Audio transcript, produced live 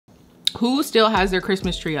Who still has their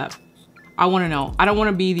Christmas tree up? I want to know. I don't want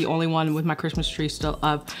to be the only one with my Christmas tree still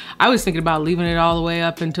up. I was thinking about leaving it all the way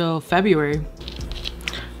up until February.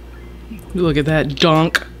 Look at that,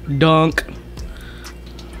 dunk, dunk.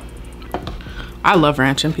 I love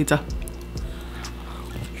ranch and pizza.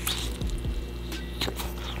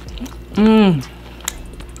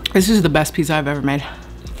 This is the best pizza I've ever made.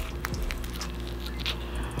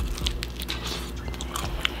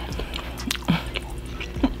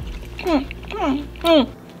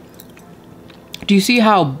 Do you see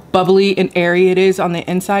how bubbly and airy it is on the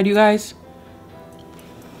inside, you guys?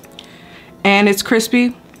 And it's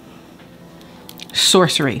crispy.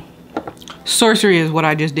 Sorcery. Sorcery is what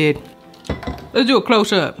I just did. Let's do a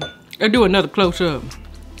close-up. Let's do another close-up.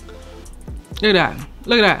 Look at that.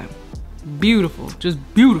 Look at that. Beautiful. Just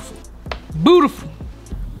beautiful. Beautiful.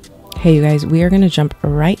 Hey you guys, we are going to jump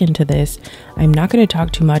right into this. I'm not going to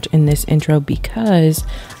talk too much in this intro because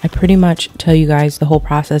I pretty much tell you guys the whole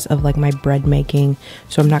process of like my bread making.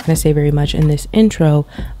 So I'm not going to say very much in this intro,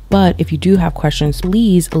 but if you do have questions,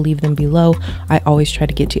 please leave them below. I always try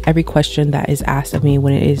to get to every question that is asked of me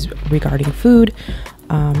when it is regarding food.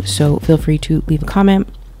 So feel free to leave a comment.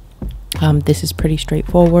 This is pretty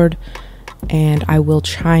straightforward and I will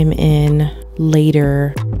chime in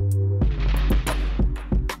later.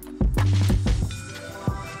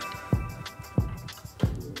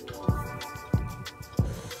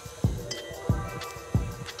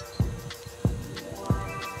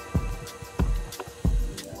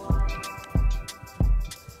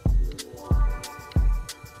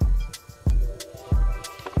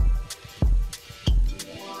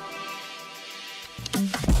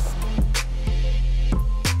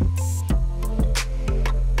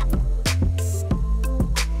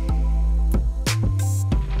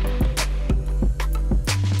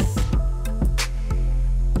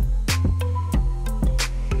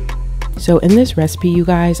 So in this recipe, you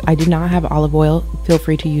guys, I did not have olive oil. Feel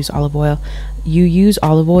free to use olive oil. You use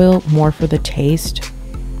olive oil more for the taste,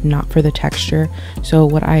 not for the texture. So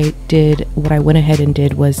what I went ahead and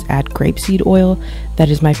did was add grapeseed oil. That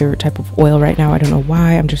is my favorite type of oil right now. I don't know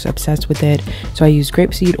why, I'm just obsessed with it. So I use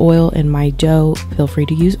grapeseed oil in my dough. Feel free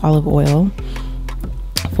to use olive oil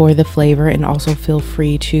for the flavor, and also feel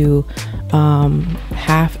free to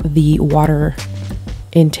half the water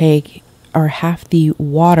intake or half the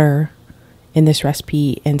water in this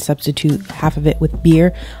recipe and substitute half of it with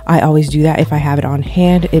beer. I always do that if I have it on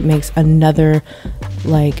hand. It makes another,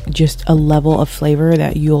 like, just a level of flavor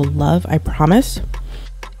that you'll love, I promise.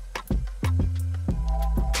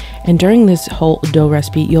 And during this whole dough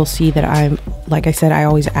recipe, you'll see that I'm, like I said, I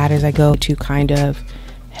always add as I go to kind of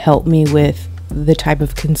help me with the type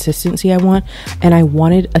of consistency I want. And I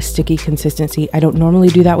wanted a sticky consistency. I don't normally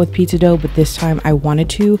do that with pizza dough, but this time I wanted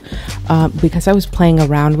to because I was playing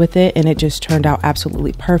around with it and it just turned out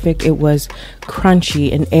absolutely perfect. It was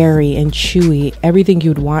crunchy and airy and chewy, everything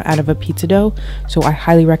you'd want out of a pizza dough. So I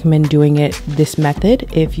highly recommend doing it this method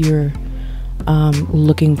if you're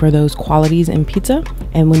looking for those qualities in pizza.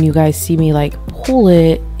 And when you guys see me like pull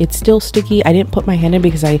it, it's still sticky. I didn't put my hand in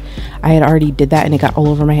because I had already did that and it got all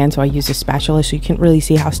over my hand, so I used a spatula, so you can't really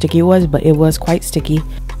see how sticky it was, but it was quite sticky.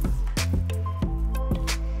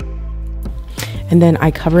 And then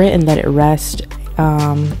I cover it and let it rest,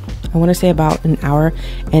 I want to say about an hour,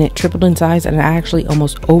 and it tripled in size, and I actually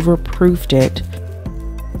almost overproofed it.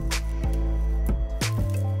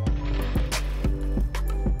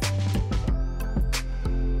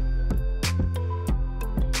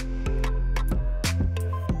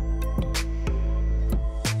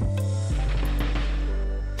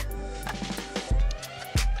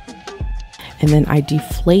 And then I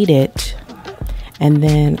deflate it, and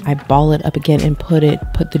then I ball it up again and put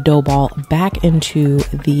the dough ball back into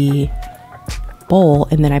the bowl,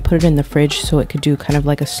 and then I put it in the fridge so it could do kind of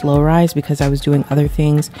like a slow rise because I was doing other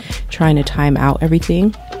things, trying to time out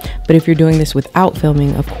everything. But if you're doing this without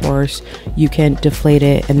filming, of course, you can deflate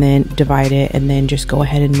it and then divide it and then just go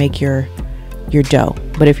ahead and make your dough.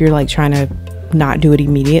 But if you're like trying to not do it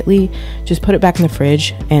immediately, just put it back in the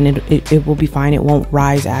fridge and it will be fine. It won't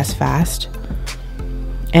rise as fast.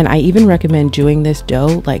 And I even recommend doing this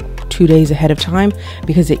dough like 2 days ahead of time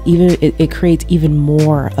because it creates even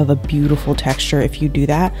more of a beautiful texture if you do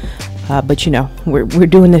that. But you know, we're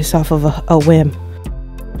doing this off of a whim.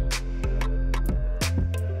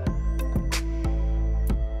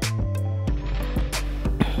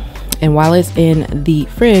 And while it's in the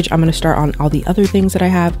fridge, I'm going to start on all the other things that I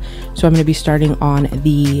have. So I'm going to be starting on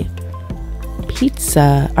the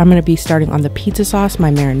pizza. I'm going to be starting on the pizza sauce,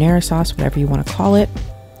 my marinara sauce, whatever you want to call it.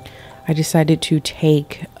 I decided to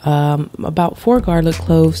take about 4 garlic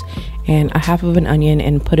cloves and a half of an onion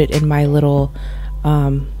and put it in my little,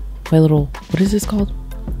 what is this called?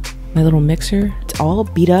 My little mixer. It's all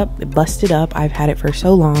beat up, busted up. I've had it for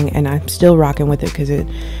so long and I'm still rocking with it because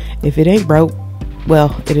if it ain't broke,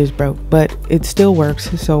 well, it is broke, but it still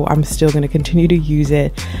works. So I'm still going to continue to use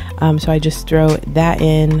it. So I just throw that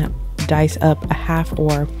in, dice up a half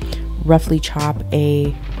or roughly chop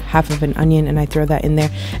a half of an onion, and I throw that in there.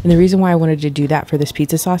 And the reason why I wanted to do that for this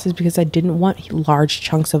pizza sauce is because I didn't want large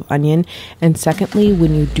chunks of onion. And secondly,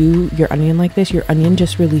 when you do your onion like this, your onion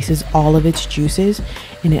just releases all of its juices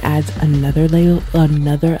and it adds another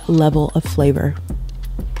level of flavor.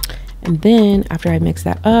 And then after I mix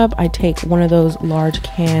that up, I take one of those large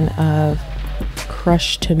can of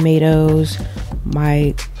crushed tomatoes.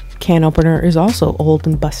 My can opener is also old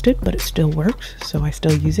and busted, but it still works, so I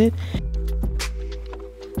still use it.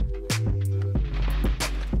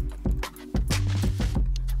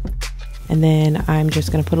 And then I'm just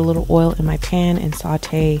gonna put a little oil in my pan and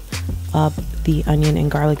saute up the onion and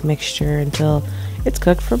garlic mixture until it's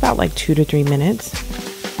cooked for about like 2 to 3 minutes.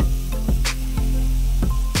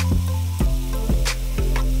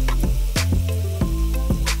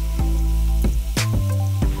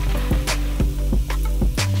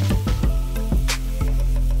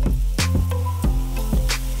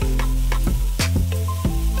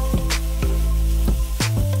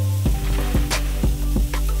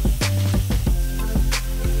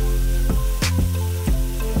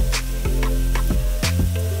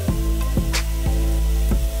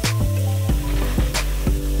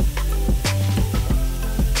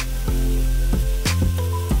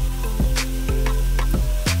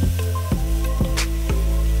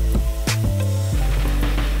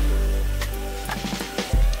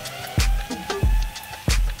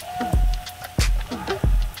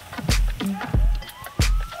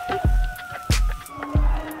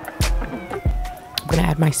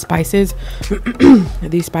 Add my spices.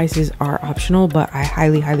 These spices are optional, but I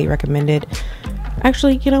highly recommend it.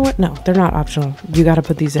 Actually, you know what? No, they're not optional. You got to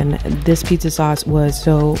put these in. This pizza sauce was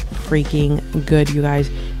so freaking good, you guys.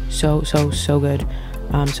 So good.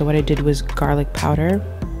 So what I did was garlic powder,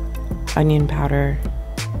 onion powder,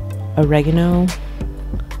 oregano,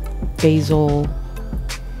 basil,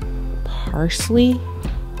 parsley,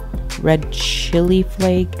 red chili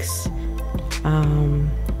flakes,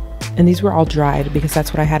 and these were all dried because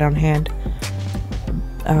that's what I had on hand.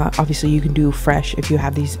 Obviously you can do fresh if you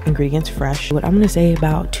have these ingredients fresh. What I'm gonna say,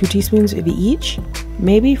 about 2 teaspoons of each,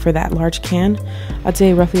 maybe, for that large can. I'd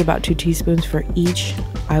say roughly about 2 teaspoons for each.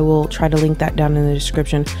 I will try to link that down in the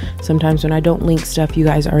description. Sometimes when I don't link stuff, you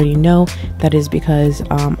guys already know that is because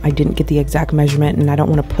I didn't get the exact measurement, and I don't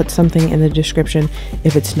want to put something in the description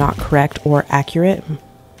if it's not correct or accurate.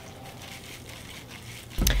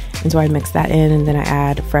 And so I mix that in, and then I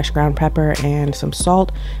add fresh ground pepper and some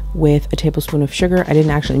salt with a tablespoon of sugar. I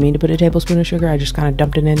didn't actually mean to put a tablespoon of sugar. I just kind of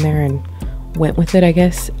dumped it in there and went with it, I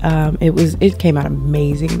guess. It came out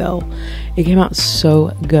amazing though. It came out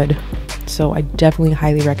so good. So I definitely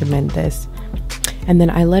highly recommend this. And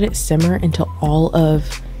then I let it simmer until all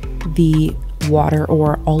of the water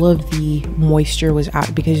or all of the moisture was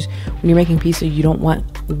out, because when you're making pizza, you don't want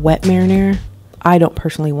wet marinara. I don't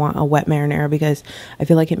personally want a wet marinara because I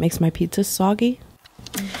feel like it makes my pizza soggy.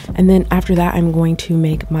 And then after that, I'm going to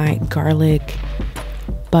make my garlic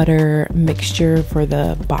butter mixture for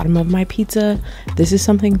the bottom of my pizza. This is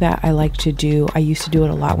something that I like to do. I used to do it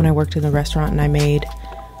a lot when I worked in the restaurant and I made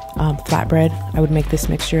flatbread. I would make this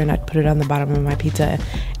mixture and I'd put it on the bottom of my pizza,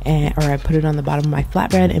 or I put it on the bottom of my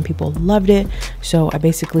flatbread, and people loved it. So I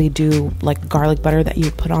basically do like garlic butter that you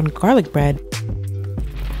put on garlic bread.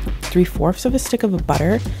 3/4 of a stick of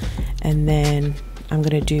butter, and then I'm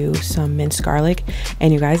gonna do some minced garlic.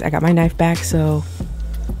 And you guys, I got my knife back, so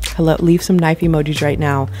hello, leave some knife emojis right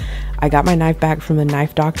now. I got my knife back from the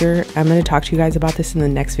knife doctor. I'm gonna talk to you guys about this in the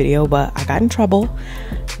next video, but I got in trouble.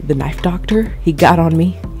 The knife doctor, he got on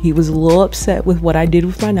me. He was a little upset with what I did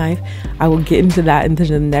with my knife. I will get into that into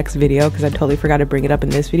the next video because I totally forgot to bring it up in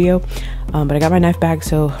this video. But I got my knife back,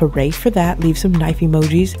 so hooray for that. Leave some knife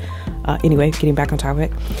emojis. Anyway, getting back on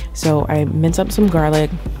topic. So I mince up some garlic.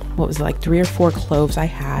 What was it, like 3 or 4 cloves I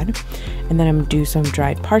had. And then I'm gonna do some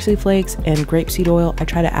dried parsley flakes and grapeseed oil. I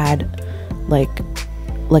try to add like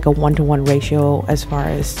a 1-to-1 ratio as far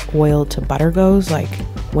as oil to butter goes, like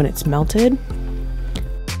when it's melted.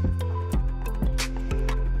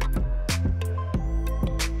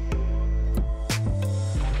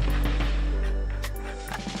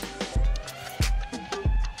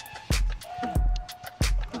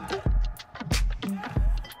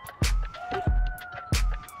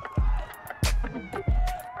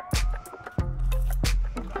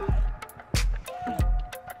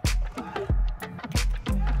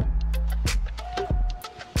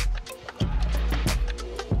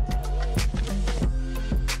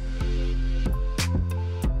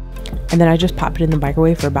 And then I just pop it in the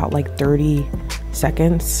microwave for about like 30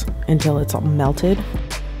 seconds until it's all melted.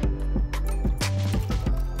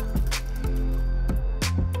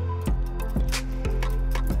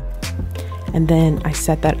 And then I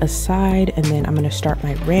set that aside, and then I'm gonna start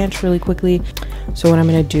my ranch really quickly. So what I'm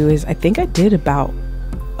gonna do is, I think I did about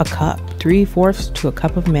a cup, 3/4 to a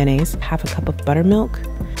cup of mayonnaise, half a cup of buttermilk.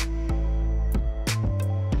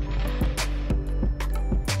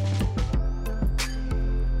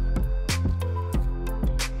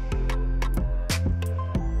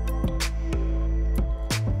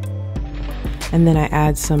 And then I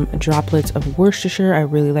add some droplets of Worcestershire. I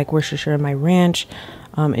really like Worcestershire in my ranch.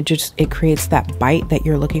 It creates that bite that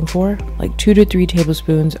you're looking for. Like 2 to 3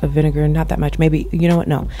 tablespoons of vinegar, not that much, maybe, you know what,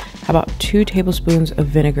 no. How about 2 tablespoons of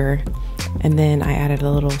vinegar? And then I added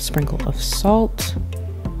a little sprinkle of salt.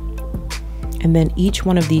 And then each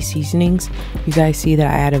one of these seasonings, you guys see that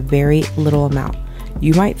I add a very little amount.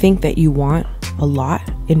 You might think that you want a lot,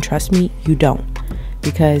 and trust me, you don't,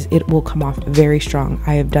 because it will come off very strong.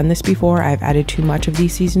 I have done this before. I've added too much of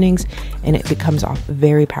these seasonings and it becomes off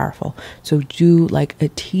very powerful. So do like a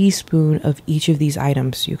teaspoon of each of these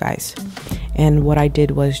items, you guys. And what I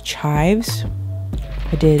did was chives,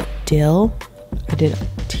 I did dill, I did a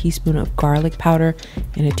teaspoon of garlic powder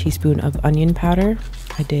and a teaspoon of onion powder.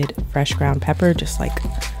 I did fresh ground pepper, just like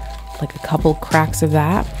a couple cracks of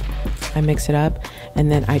that. I mix it up,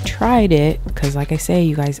 and then I tried it, because like I say,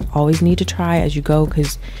 you guys always need to try as you go,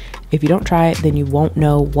 because if you don't try it, then you won't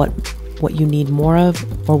know what you need more of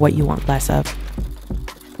or what you want less of.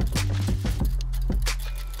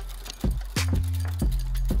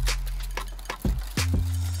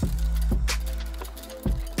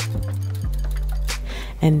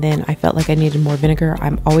 And then I felt like I needed more vinegar.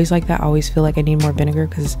 I'm always like that. I always feel like I need more vinegar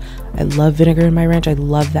because I love vinegar in my ranch. I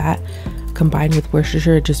love that. Combined with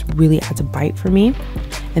Worcestershire, it just really adds a bite for me.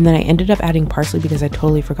 And then I ended up adding parsley because I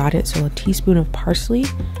totally forgot it. So a teaspoon of parsley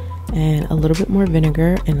and a little bit more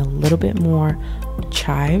vinegar and a little bit more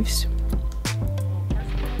chives.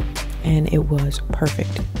 And it was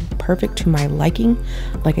perfect. Perfect to my liking.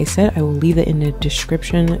 Like I said, I will leave it in the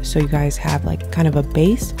description so you guys have like kind of a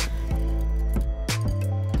base.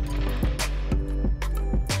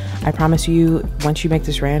 I promise you, once you make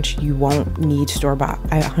this ranch, you won't need store-bought.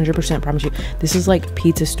 I 100% promise you. This is like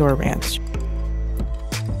pizza store ranch.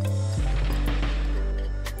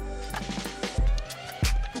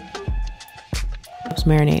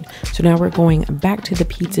 Marinade. So now we're going back to the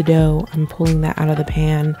pizza dough. I'm pulling that out of the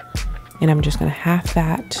pan, and I'm just gonna half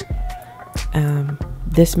that.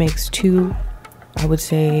 This makes two, I would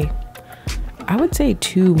say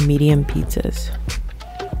 2 medium pizzas.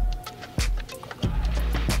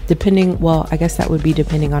 Depending, well, I guess that would be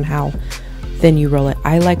depending on how thin you roll it.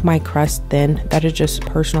 I like my crust thin. That is just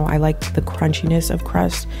personal. I like the crunchiness of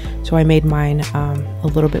crust, so I made mine a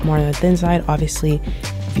little bit more on the thin side. Obviously,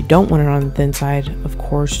 if you don't want it on the thin side, of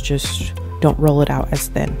course, just don't roll it out as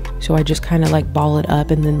thin. So I just kind of like ball it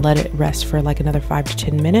up and then let it rest for like another 5 to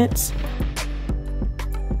 10 minutes.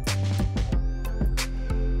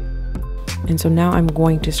 And so now I'm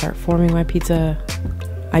going to start forming my pizza.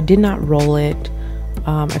 I did not roll it.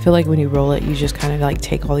 I feel like when you roll it, you just kind of like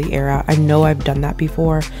take all the air out. I know I've done that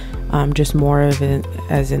before, just more of it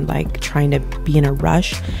as in like trying to be in a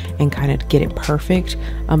rush and kind of get it perfect.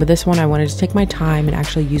 But this one I wanted to take my time and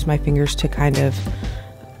actually use my fingers to kind of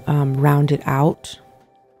round it out.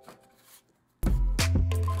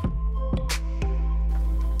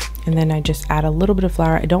 And then I just add a little bit of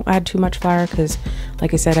flour. I don't add too much flour because,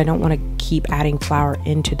 like I said, I don't want to keep adding flour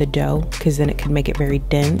into the dough because then it can make it very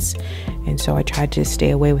dense. And so I tried to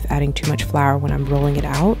stay away with adding too much flour when I'm rolling it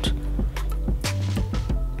out.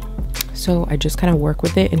 So I just kind of work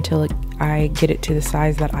with it until I get it to the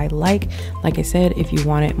size that I like. Like I said, if you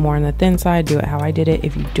want it more on the thin side, do it how I did it.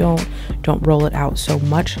 If you don't roll it out so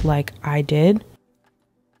much like I did.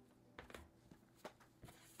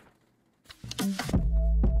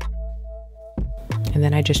 And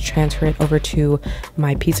then I just transfer it over to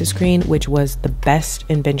my pizza screen, which was the best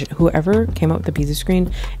invention. Whoever came up with the pizza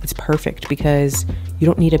screen, it's perfect because you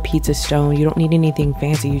don't need a pizza stone. You don't need anything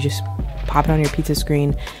fancy. You just pop it on your pizza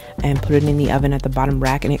screen and put it in the oven at the bottom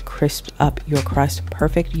rack, and it crisps up your crust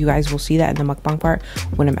perfect. You guys will see that in the mukbang part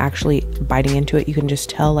when I'm actually biting into it. You can just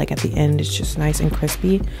tell like at the end it's just nice and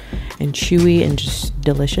crispy and chewy and just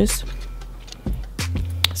delicious.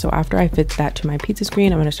 So after I fit that to my pizza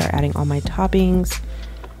screen, I'm going to start adding all my toppings,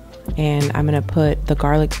 and I'm going to put the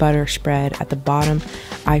garlic butter spread at the bottom.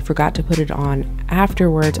 I forgot to put it on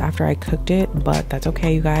afterwards after I cooked it, but that's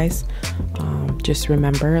okay, you guys. Just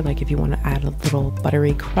remember, like if you want to add a little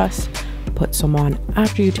buttery crust, put some on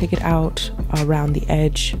after you take it out around the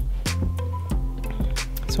edge,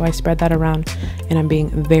 So I spread that around, and I'm being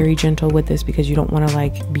very gentle with this because you don't want to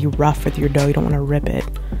like be rough with your dough. You don't want to rip it.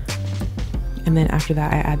 And then after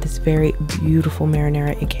that, I add this very beautiful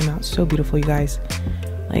marinara. It came out so beautiful, you guys.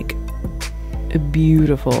 Like,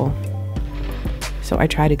 beautiful. So I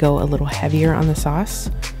try to go a little heavier on the sauce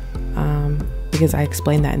because I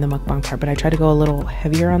explained that in the mukbang part, but I tried to go a little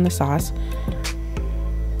heavier on the sauce,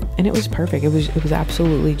 and it was perfect. It was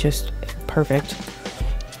absolutely just perfect.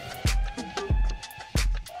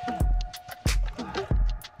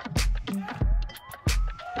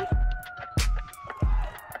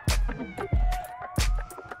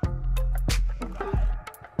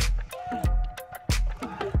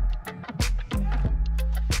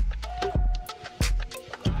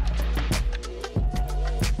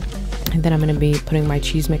 And then I'm going to be putting my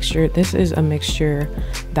cheese mixture. This is a mixture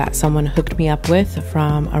that someone hooked me up with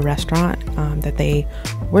from a restaurant that they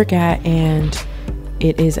work at, and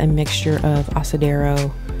it is a mixture of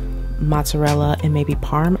asadero, mozzarella, and maybe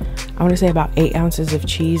parm. I want to say about 8 ounces of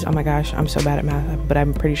cheese. Oh my gosh, I'm so bad at math, but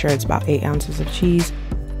I'm pretty sure it's about 8 ounces of cheese.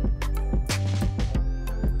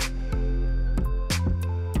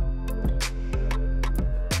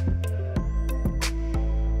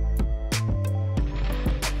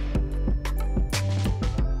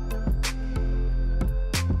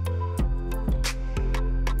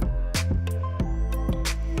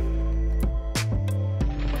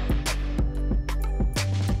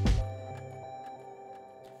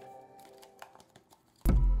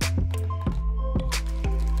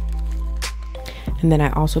 And then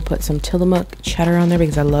I also put some Tillamook cheddar on there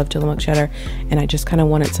because I love Tillamook cheddar, and I just kind of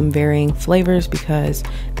wanted some varying flavors because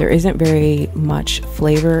there isn't very much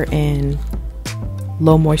flavor in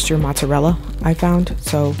low moisture mozzarella, I found.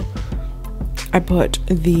 So I put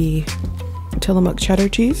the Tillamook cheddar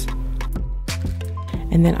cheese,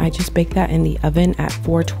 and then I just baked that in the oven at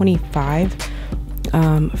 425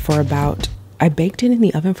 I baked it in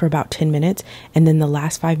the oven for about 10 minutes, and then the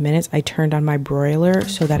last 5 minutes I turned on my broiler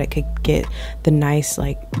so that it could get the nice,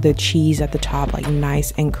 like the cheese at the top, like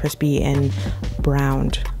nice and crispy and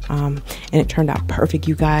browned. And it turned out perfect,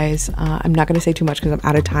 you guys. I'm not gonna say too much because I'm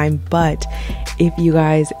out of time, but if you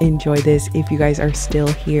guys enjoy this, if you guys are still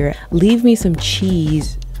here, leave me some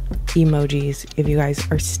cheese emojis if you guys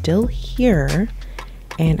are still here,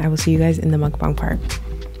 and I will see you guys in the mukbang part.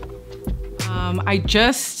 I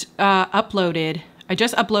just uploaded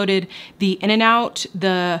the In-N-Out,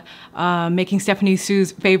 the making Stephanie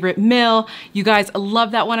Sue's favorite meal. You guys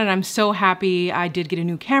love that one, and I'm so happy. I did get a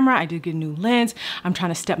new camera, I did get a new lens. I'm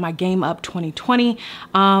trying to step my game up 2020,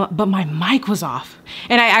 but my mic was off.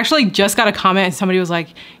 And I actually just got a comment, and somebody was like,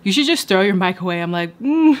 you should just throw your mic away. I'm like,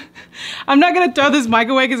 I'm not gonna throw this mic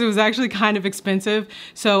away because it was actually kind of expensive.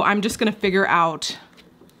 So I'm just gonna figure out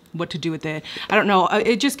what to do with it. I don't know.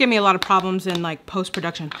 It just gave me a lot of problems in like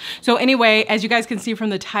post-production. So anyway, as you guys can see from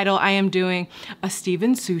the title, I am doing a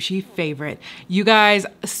Steven Sushi Favorite. You guys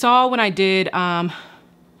saw when I did, I'm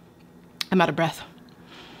out of breath.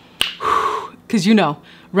 Cause you know,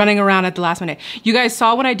 running around at the last minute. You guys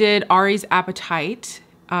saw when I did Ari's Appetite,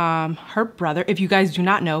 her brother. If you guys do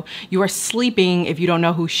not know, you are sleeping if you don't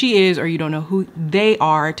know who she is or you don't know who they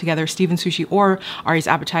are together, Steven Sushi or Ari's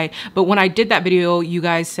Appetite. But when I did that video, you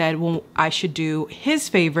guys said, well, I should do his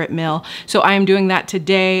favorite meal. So I am doing that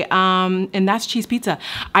today, and that's cheese pizza.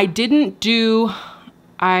 I didn't do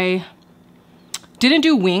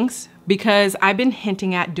wings because I've been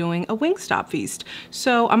hinting at doing a Wingstop feast.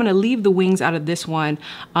 So I'm gonna leave the wings out of this one.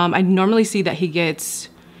 I normally see that he gets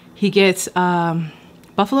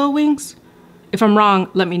buffalo wings. If I'm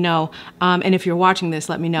wrong, let me know. And if you're watching this,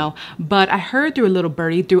 let me know. But I heard through a little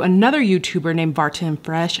birdie, through another YouTuber named Barton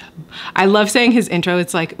Fresh. I love saying his intro,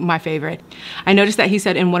 it's like my favorite. I noticed that he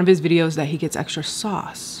said in one of his videos that he gets extra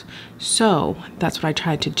sauce. So that's what I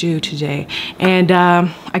tried to do today. And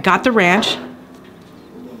I got the ranch.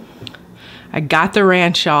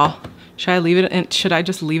 Y'all. Should I leave it, and should I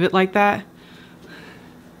just leave it like that?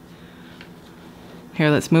 Here,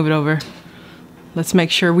 let's move it over. Let's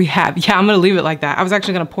make sure we have, yeah, I'm gonna leave it like that. I was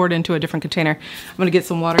actually gonna pour it into a different container. I'm gonna get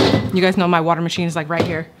some water. You guys know my water machine is like right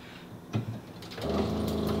here.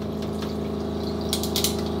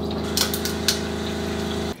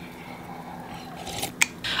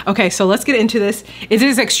 Okay, so let's get into this. It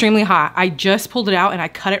is extremely hot. I just pulled it out and I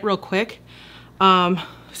cut it real quick.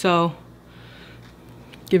 So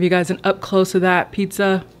give you guys an up close of that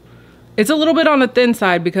pizza. It's a little bit on the thin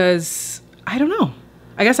side because I don't know.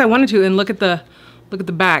 I guess I wanted to, and look at the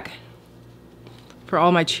back for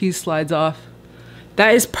all my cheese slides off.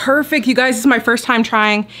 That is perfect, you guys. This is my first time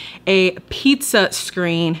trying a pizza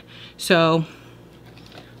screen. So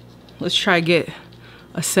let's try to get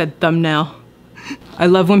a said thumbnail. I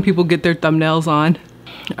love when people get their thumbnails on.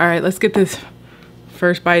 All right, let's get this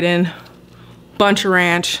first bite in. Bunch of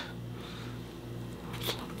ranch.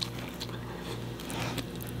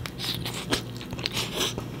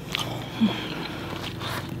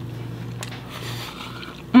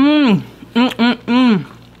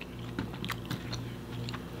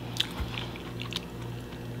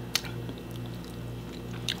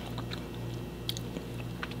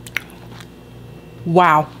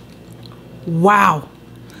 Wow. Wow.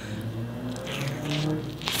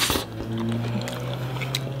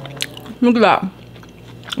 Look at that.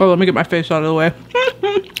 Oh, let me get my face out of the way.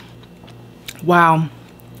 Wow.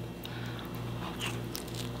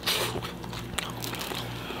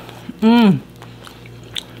 I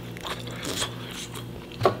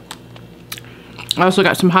also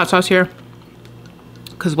got some hot sauce here,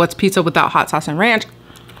 because what's pizza without hot sauce and ranch?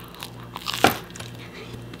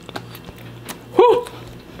 Whew.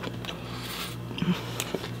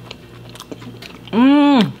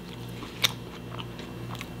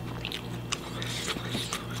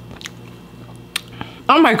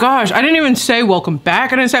 Oh my gosh, I didn't even say welcome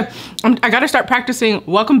back. I didn't say, I gotta start practicing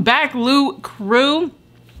welcome back, Lou crew.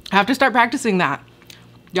 I have to start practicing that.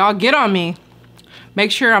 Y'all get on me.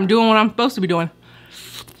 Make sure I'm doing what I'm supposed to be doing.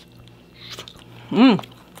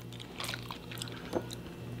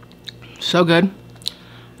 So good.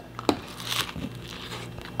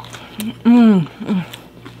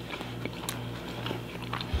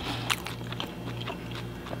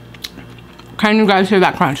 Can you guys hear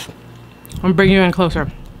that crunch? I'm bringing you in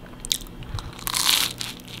closer.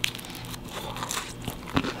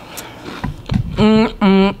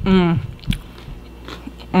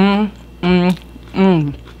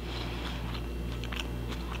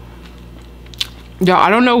 Y'all,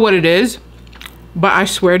 I don't know what it is, but I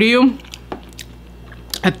swear to you,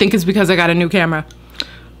 I think it's because I got a new camera.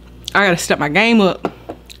 I gotta step my game up.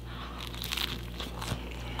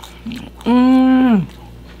 Oh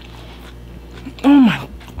my.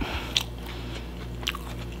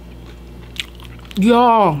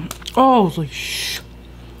 Y'all. Oh, holy shh.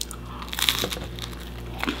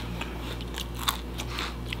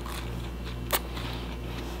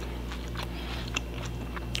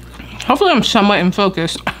 Hopefully I'm somewhat in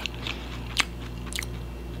focus.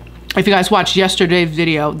 If you guys watched yesterday's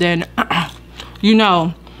video, then you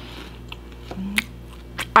know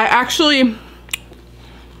I actually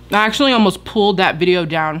almost pulled that video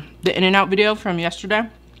down, the In-N-Out video from yesterday.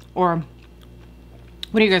 Or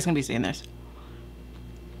when are you guys gonna be seeing this?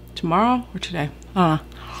 Tomorrow or today?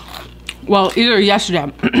 Well, either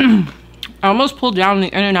yesterday. I almost pulled down the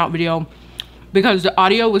In-N-Out video because the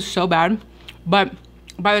audio was so bad, but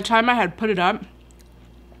by the time I had put it up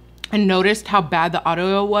and noticed how bad the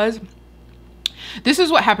audio was, this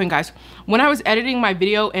is what happened, guys. When I was editing my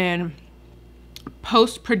video in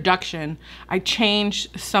post-production, I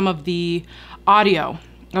changed some of the audio.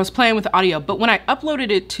 I was playing with the audio, but when I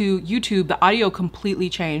uploaded it to YouTube, the audio completely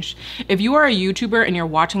changed. If you are a YouTuber and you're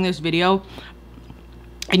watching this video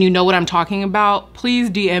and you know what I'm talking about, please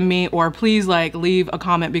DM me or please like leave a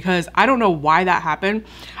comment, because I don't know why that happened.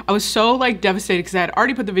 I was so like devastated because I had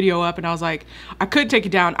already put the video up and I was like, I could take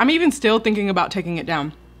it down. I'm even still thinking about taking it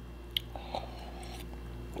down.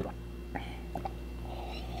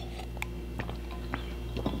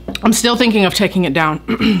 I'm still thinking of taking it down.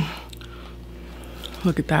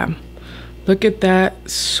 Look at that. Look at that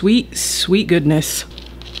sweet, sweet goodness.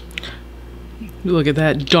 Look at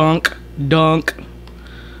that dunk, dunk.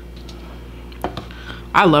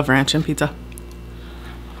 I love ranch and pizza.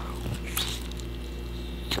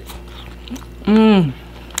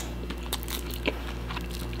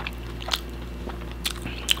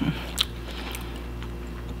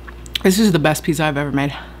 This is the best pizza I've ever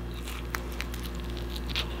made.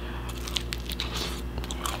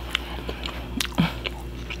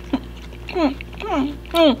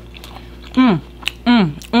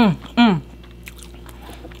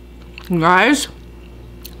 Guys,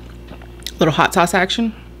 little hot sauce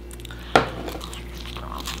action.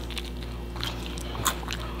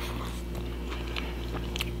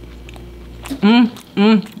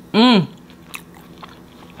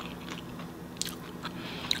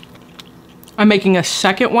 I'm making a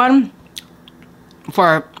second one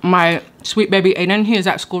for my sweet baby Aiden. He is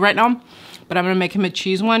at school right now, but I'm gonna make him a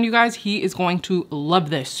cheese one, you guys. He is going to love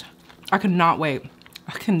this. I cannot wait.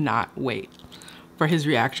 I cannot wait for his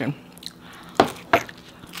reaction.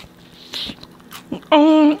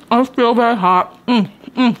 Oh, I feel very hot.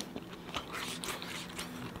 I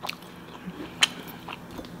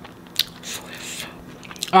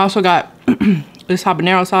also got this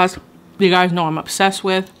habanero sauce. You guys know I'm obsessed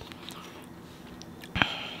with.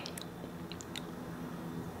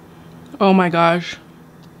 Oh my gosh.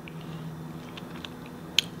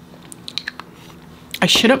 I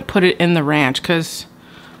shouldn't put it in the ranch because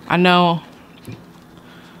I know,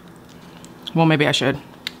 well, maybe I should.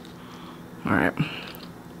 All right.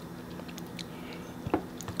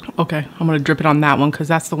 Okay, I'm gonna drip it on that one because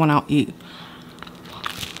that's the one I'll eat.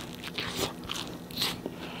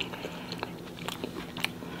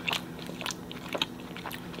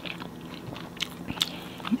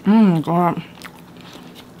 God.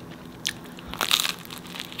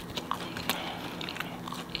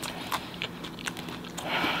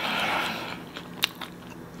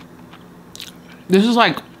 This is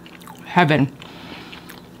like heaven.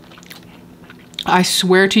 I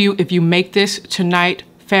swear to you, if you make this tonight,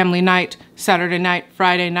 family night, Saturday night,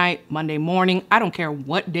 Friday night, Monday morning, I don't care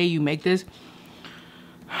what day you make this.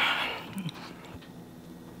 Oh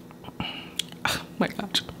my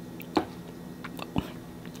gosh.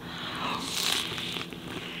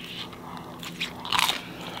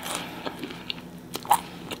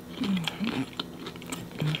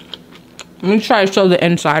 Let me try to show the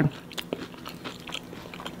inside.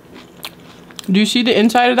 Do you see the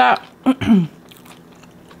inside of that? Let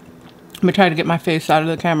me try to get my face out of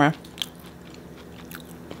the camera.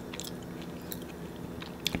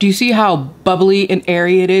 Do you see how bubbly and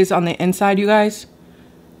airy it is on the inside, you guys?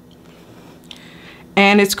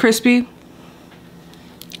 And it's crispy.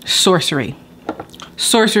 Sorcery.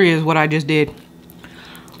 Sorcery is what I just did.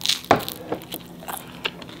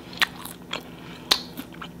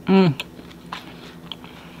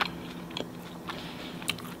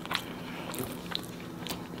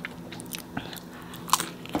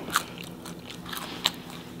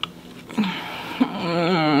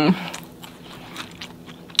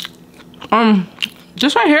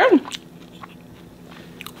 Just right here.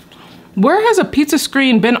 Where has a pizza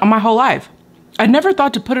screen been on my whole life? I never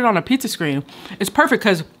thought to put it on a pizza screen. It's perfect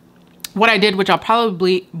because what I did, which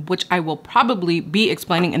I will probably be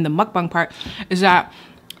explaining in the mukbang part, is that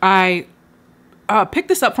I picked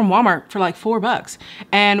this up from Walmart for like $4.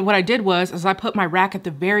 And what I did was I put my rack at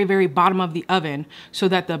the very, very bottom of the oven so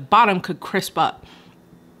that the bottom could crisp up.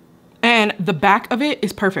 And the back of it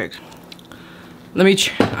is perfect.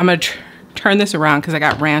 I'm gonna turn this around because I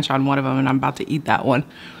got ranch on one of them and I'm about to eat that one.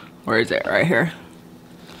 Where is it? Right here.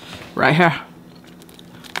 Right here.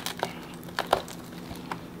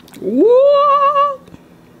 Whoa!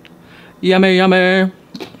 Yummy, yummy.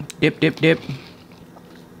 Dip, dip, dip.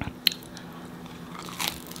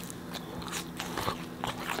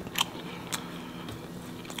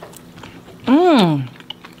 Oh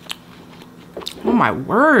my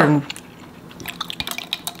word.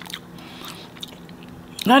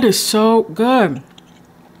 That is so good.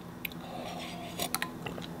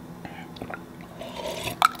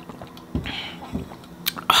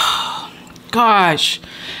 Oh, gosh,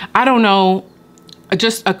 I don't know.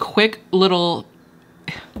 Just a quick little,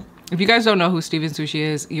 if you guys don't know who Steven Sushi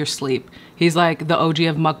is, you're asleep. He's like the OG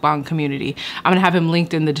of mukbang community. I'm gonna have him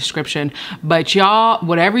linked in the description. But y'all,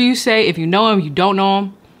 whatever you say, if you know him, you don't know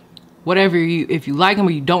him, whatever if you like him or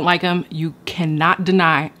you don't like him, you cannot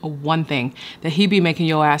deny one thing, that he be making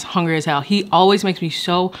your ass hungry as hell. He always makes me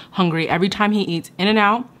so hungry every time he eats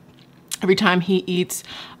In-N-Out, every time he eats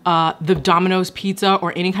the Domino's pizza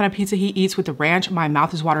or any kind of pizza he eats with the ranch. My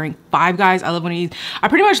mouth is watering. Five Guys, I love when he eats. I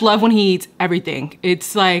pretty much love when he eats everything.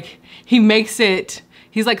 It's like, he makes it,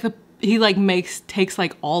 takes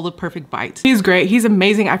like all the perfect bites. He's great, he's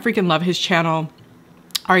amazing. I freaking love his channel.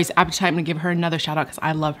 Ari's Appetite, I'm gonna give her another shout out because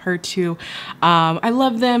I love her too. I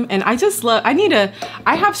love them, and I just love,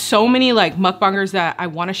 I have so many like mukbangers that I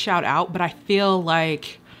wanna shout out, but I feel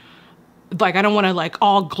like I don't wanna like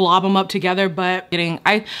all glob them up together, but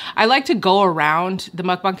I like to go around the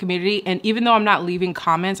mukbang community, and even though I'm not leaving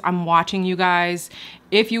comments, I'm watching you guys.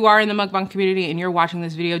 If you are in the mukbang community and you're watching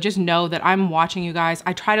this video, just know that I'm watching you guys.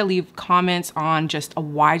 I try to leave comments on just a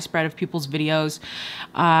wide spread of people's videos.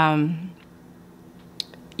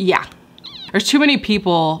 Yeah, there's too many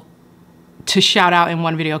people to shout out in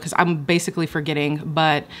one video because I'm basically forgetting,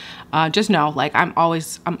 but just know, like, I'm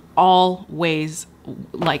always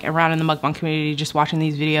like around in the mukbang community, just watching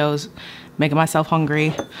these videos, making myself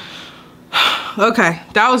hungry. Okay,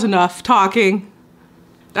 that was enough talking.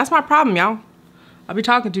 That's my problem, y'all. I be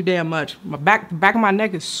talking too damn much. The back of my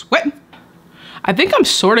neck is sweating. I think I'm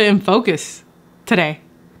sort of in focus today.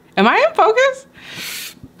 Am I in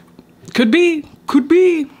focus? Could be. Could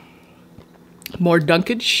be. More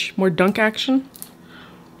dunkage, more dunk action.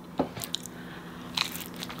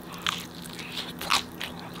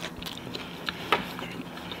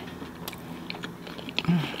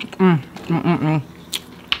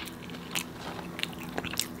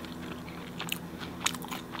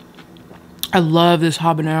 I love this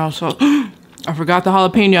habanero sauce. I forgot the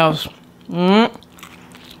jalapenos.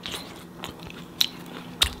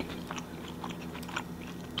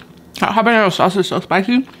 That habanero sauce is so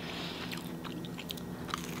spicy.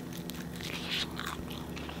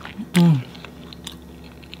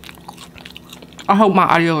 I hope my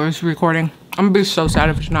audio is recording. I'm gonna be so sad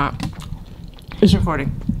if it's not. It's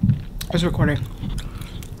recording. It's recording.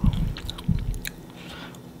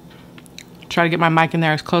 Try to get my mic in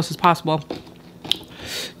there as close as possible.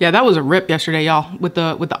 Yeah, that was a rip yesterday, y'all, with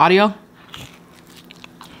the audio.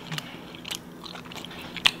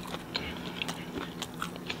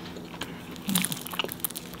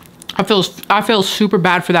 I feel super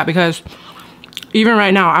bad for that, because even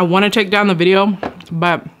right now I want to take down the video,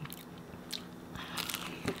 but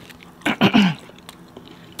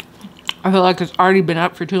I feel like it's already been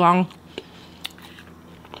up for too long.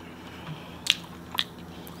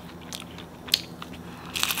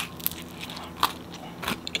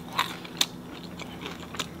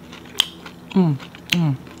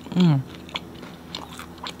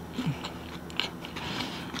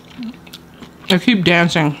 I keep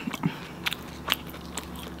dancing.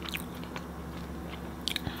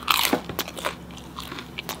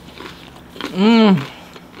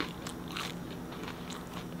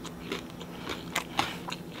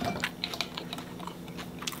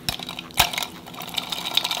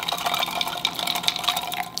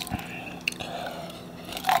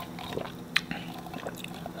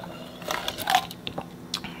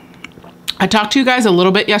 I talked to you guys a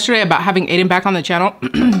little bit yesterday about having Aiden back on the channel.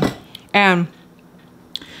 And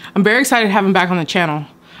I'm very excited to have him back on the channel.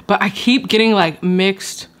 But I keep getting like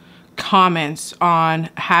mixed comments on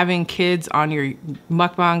having kids on your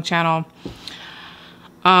mukbang channel.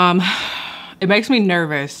 It makes me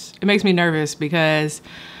nervous. It makes me nervous because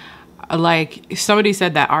like somebody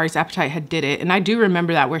said that Ari's Appetite had did it. And I do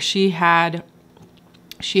remember that, where she had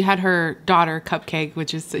her daughter Cupcake,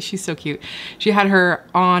 which is, she's so cute. She had her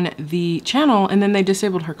on the channel and then they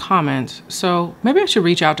disabled her comments. So maybe I should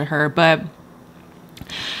reach out to her, but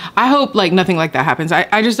I hope like nothing like that happens.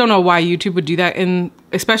 I just don't know why YouTube would do that. And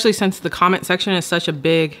especially since the comment section is such a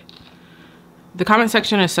big,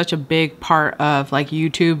 part of like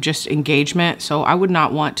YouTube, just engagement. So I would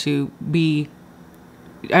not want to be,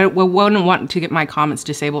 I wouldn't want to get my comments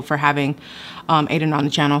disabled for having Aiden on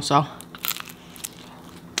the channel, so.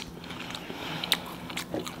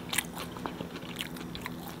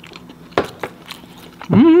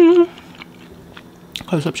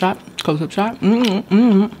 Close-up shot, close-up shot.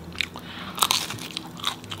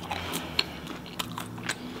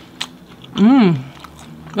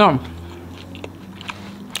 Oh.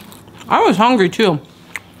 I was hungry too.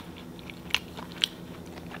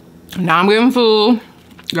 Now I'm getting full.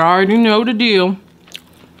 You already know the deal.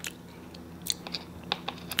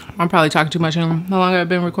 I'm probably talking too much. How long have I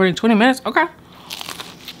been recording? 20 minutes? Okay.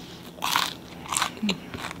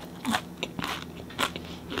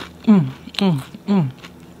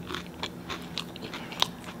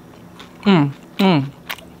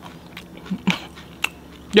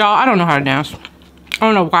 Y'all, I don't know how to dance. I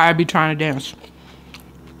don't know why I'd be trying to dance.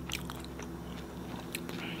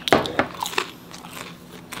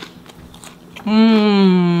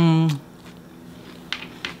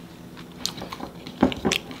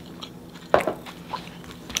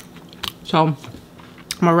 So, I'm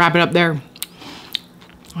gonna wrap it up there.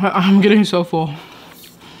 I'm getting so full.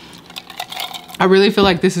 I really feel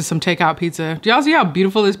like this is some takeout pizza. Do y'all see how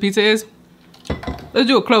beautiful this pizza is? Let's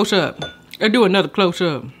do a close-up. Let's do another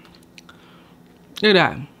close-up. Look at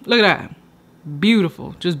that. Look at that.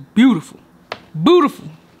 Beautiful. Just beautiful. Beautiful.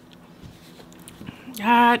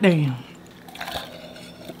 God damn.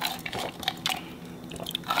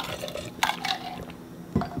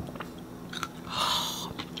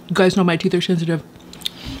 You guys know my teeth are sensitive.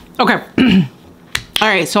 Okay. All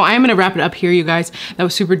right, so I am gonna wrap it up here, you guys. That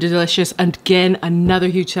was super delicious. Again, another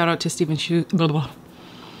huge shout out to Steven Sushi.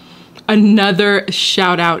 Another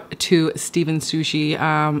shout out to Steven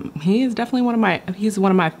Sushi. He is definitely he's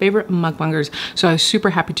one of my favorite mukbangers. So I was super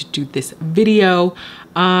happy to do this video.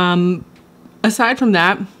 Aside from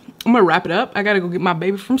that, I'm gonna wrap it up. I gotta go get my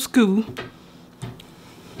baby from school.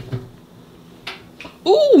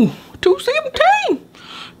 Ooh, 217.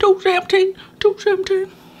 217.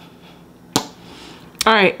 217.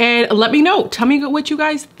 All right, and let me know. Tell me what you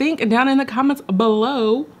guys think down in the comments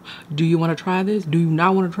below. Do you want to try this? Do you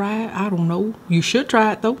not want to try it? I don't know. You should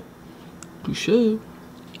try it though. You should.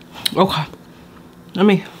 Okay. Let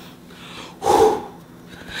me. Whew.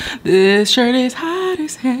 This shirt is hot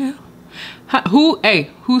as hell.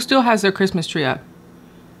 Who still has their Christmas tree up?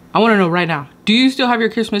 I want to know right now. Do you still have your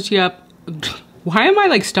Christmas tree up? Why am I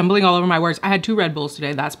like stumbling all over my words? I had 2 Red Bulls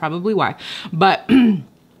today. That's probably why. But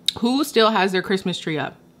who still has their Christmas tree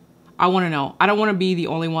up? I want to know. I don't want to be the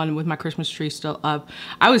only one with my Christmas tree still up.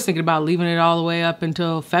 I was thinking about leaving it all the way up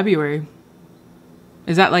until February.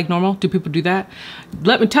 Is that like normal? Do people do that?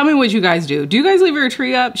 Tell me what you guys do. Do you guys leave your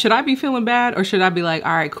tree up? Should I be feeling bad, or should I be like,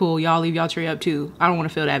 all right, cool, y'all leave y'all tree up too? I don't want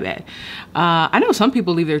to feel that bad. I know some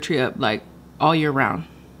people leave their tree up like all year round.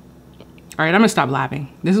 All right, I'm gonna stop laughing.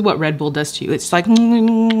 This is what Red Bull does to you. It's like,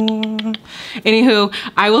 anywho,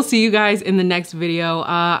 I will see you guys in the next video.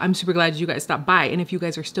 I'm super glad you guys stopped by. And if you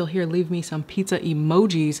guys are still here, leave me some pizza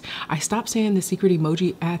emojis. I stopped saying the secret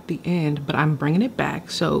emoji at the end, but I'm bringing it back,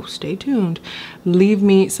 so stay tuned. Leave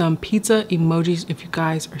me some pizza emojis if you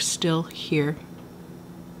guys are still here.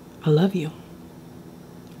 I love you.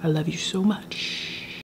 I love you so much.